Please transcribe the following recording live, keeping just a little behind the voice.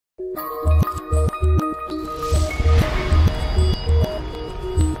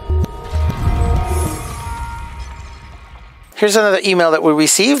Here's another email that we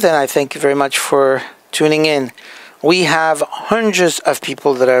received, and I thank you very much for tuning in. We have hundreds of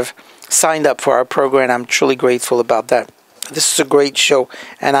people that have signed up for our program. I'm truly grateful about that. This is a great show,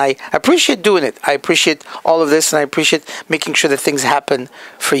 and I appreciate doing it. I appreciate all of this, and I appreciate making sure that things happen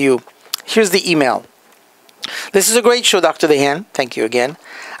for you. Here's the email. This is a great show, Dr. Dahan. Thank you again.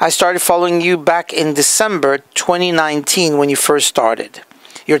 I started following you back in December 2019 when you first started.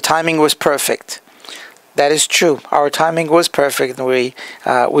 Your timing was perfect. That is true. Our timing was perfect, and we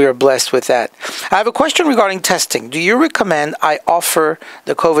are blessed with that. I have a question regarding testing. Do you recommend I offer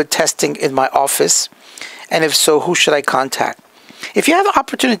the COVID testing in my office? And if so, who should I contact? If you have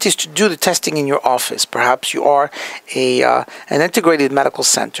opportunities to do the testing in your office, perhaps you are an integrated medical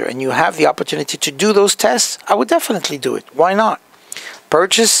center and you have the opportunity to do those tests, I would definitely do it. Why not?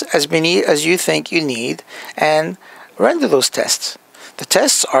 Purchase as many as you think you need and render those tests. The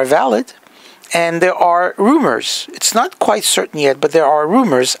tests are valid. And there are rumors. It's not quite certain yet, but there are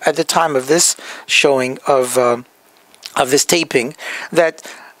rumors at the time of this showing of this taping that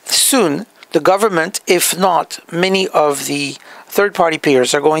soon the government, if not many of the third-party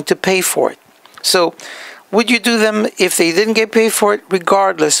payers, are going to pay for it. So would you do them if they didn't get paid for it?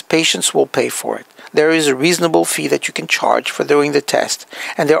 Regardless, patients will pay for it. There is a reasonable fee that you can charge for doing the test,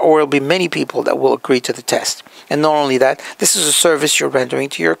 and there will be many people that will agree to the test. And not only that, this is a service you're rendering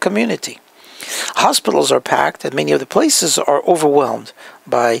to your community. Hospitals are packed, and many of the places are overwhelmed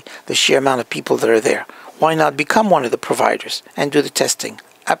by the sheer amount of people that are there. Why not become one of the providers and do the testing?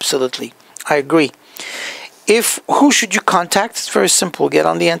 Absolutely. I agree. Who should you contact? It's very simple. Get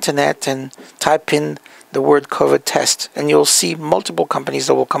on the internet and type in the word COVID test, and you'll see multiple companies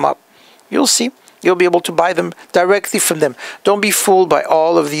that will come up. You'll see. You'll be able to buy them directly from them. Don't be fooled by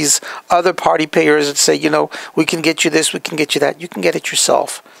all of these other party payers that say, we can get you this, we can get you that. You can get it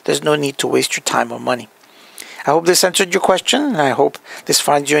yourself. There's no need to waste your time or money. I hope this answered your question, and I hope this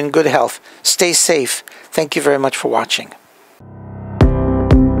finds you in good health. Stay safe. Thank you very much for watching.